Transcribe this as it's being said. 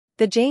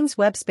The James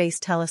Webb Space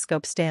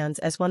Telescope stands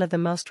as one of the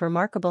most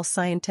remarkable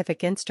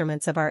scientific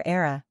instruments of our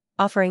era,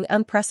 offering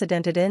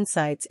unprecedented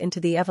insights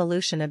into the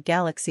evolution of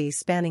galaxies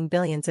spanning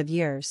billions of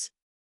years.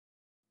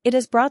 It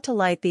has brought to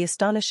light the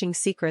astonishing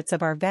secrets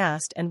of our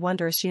vast and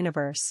wondrous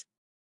universe.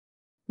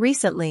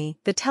 Recently,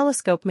 the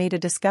telescope made a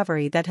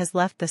discovery that has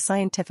left the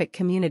scientific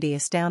community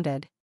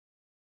astounded.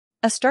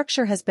 A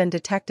structure has been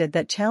detected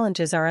that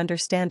challenges our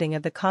understanding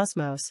of the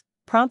cosmos,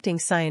 prompting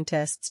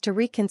scientists to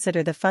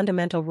reconsider the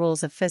fundamental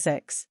rules of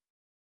physics.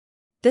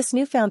 This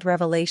newfound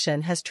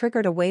revelation has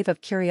triggered a wave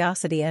of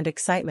curiosity and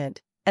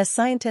excitement, as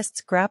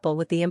scientists grapple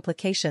with the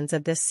implications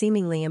of this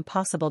seemingly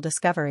impossible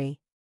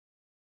discovery.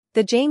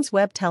 The James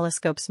Webb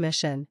Telescope's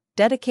mission,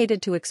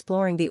 dedicated to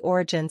exploring the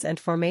origins and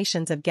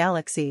formations of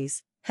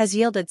galaxies, has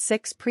yielded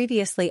 6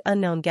 previously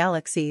unknown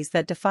galaxies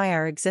that defy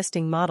our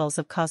existing models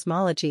of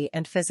cosmology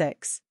and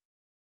physics.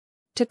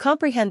 To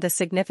comprehend the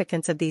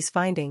significance of these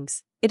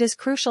findings, it is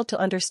crucial to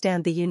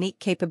understand the unique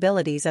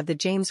capabilities of the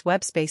James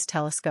Webb Space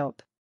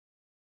Telescope.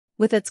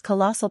 With its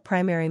colossal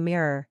primary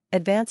mirror,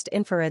 advanced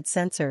infrared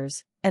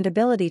sensors, and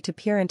ability to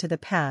peer into the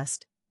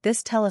past,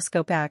 this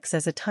telescope acts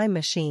as a time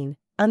machine,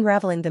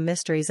 unraveling the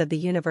mysteries of the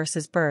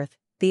universe's birth,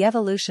 the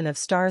evolution of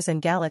stars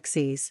and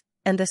galaxies,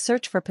 and the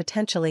search for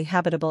potentially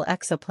habitable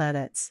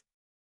exoplanets.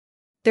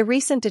 The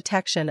recent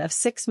detection of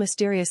 6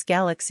 mysterious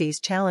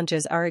galaxies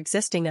challenges our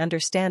existing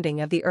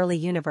understanding of the early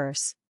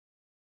universe.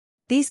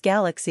 These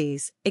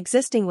galaxies,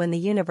 existing when the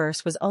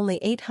universe was only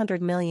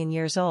 800 million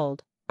years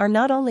old, are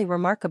not only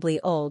remarkably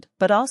old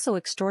but also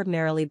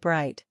extraordinarily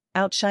bright,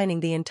 outshining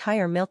the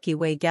entire Milky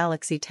Way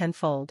galaxy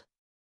tenfold.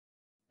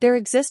 Their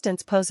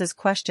existence poses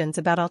questions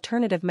about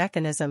alternative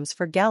mechanisms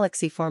for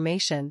galaxy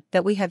formation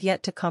that we have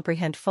yet to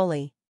comprehend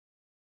fully.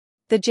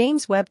 The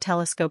James Webb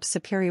Telescope's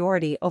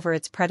superiority over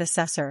its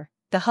predecessor,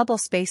 the Hubble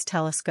Space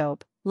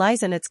Telescope,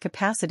 lies in its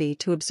capacity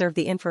to observe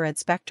the infrared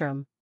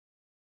spectrum.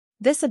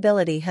 This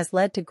ability has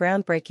led to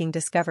groundbreaking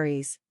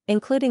discoveries,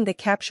 including the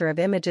capture of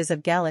images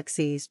of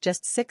galaxies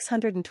just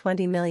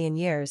 620 million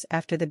years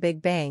after the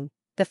Big Bang,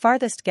 the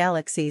farthest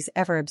galaxies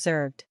ever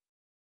observed.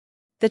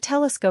 The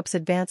telescope's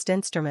advanced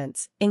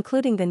instruments,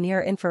 including the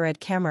near-infrared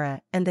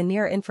camera and the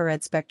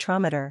near-infrared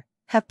spectrometer,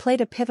 have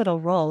played a pivotal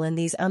role in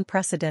these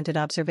unprecedented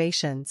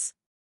observations.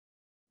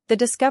 The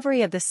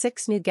discovery of the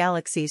 6 new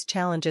galaxies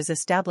challenges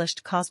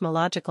established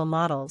cosmological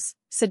models,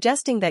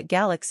 suggesting that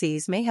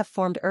galaxies may have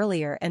formed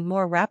earlier and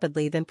more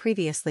rapidly than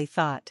previously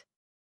thought.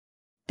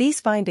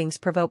 These findings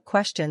provoke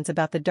questions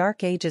about the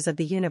dark ages of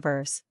the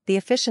universe, the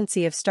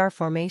efficiency of star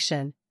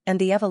formation, and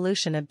the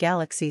evolution of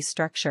galaxies'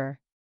 structure.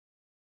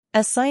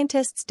 As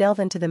scientists delve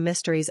into the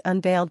mysteries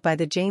unveiled by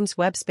the James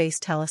Webb Space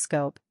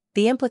Telescope,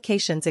 the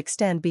implications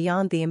extend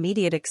beyond the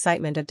immediate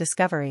excitement of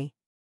discovery.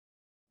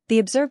 The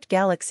observed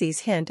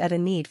galaxies hint at a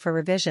need for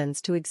revisions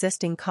to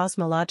existing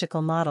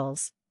cosmological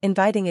models,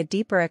 inviting a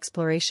deeper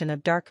exploration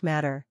of dark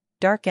matter,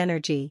 dark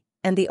energy,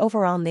 and the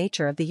overall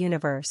nature of the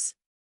universe.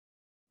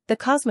 The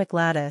cosmic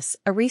lattice,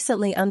 a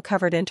recently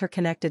uncovered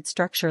interconnected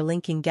structure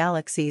linking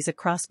galaxies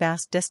across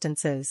vast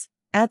distances,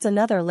 adds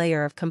another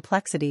layer of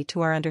complexity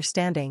to our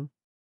understanding.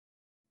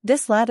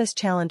 This lattice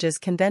challenges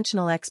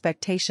conventional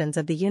expectations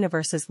of the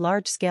universe's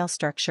large-scale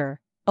structure,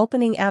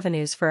 opening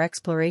avenues for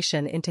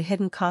exploration into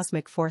hidden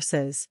cosmic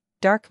forces,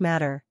 dark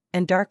matter,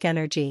 and dark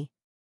energy.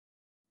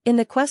 In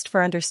the quest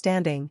for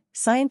understanding,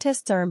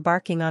 scientists are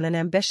embarking on an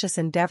ambitious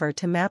endeavor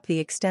to map the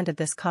extent of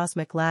this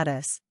cosmic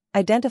lattice,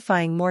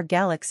 identifying more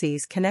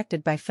galaxies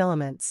connected by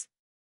filaments.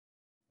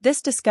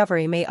 This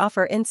discovery may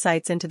offer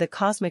insights into the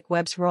cosmic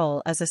web's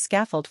role as a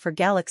scaffold for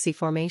galaxy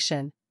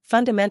formation,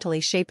 fundamentally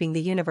shaping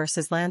the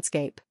universe's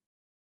landscape.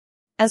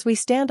 As we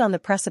stand on the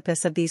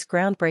precipice of these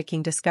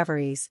groundbreaking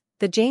discoveries,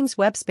 the James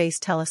Webb Space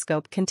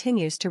Telescope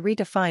continues to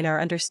redefine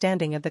our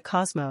understanding of the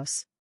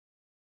cosmos.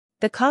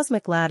 The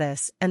cosmic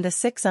lattice and the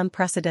 6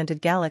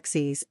 unprecedented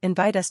galaxies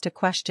invite us to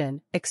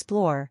question,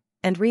 explore,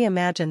 and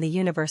reimagine the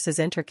universe's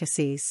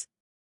intricacies.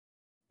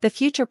 The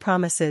future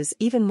promises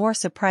even more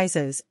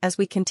surprises as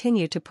we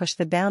continue to push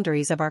the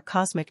boundaries of our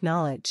cosmic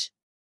knowledge.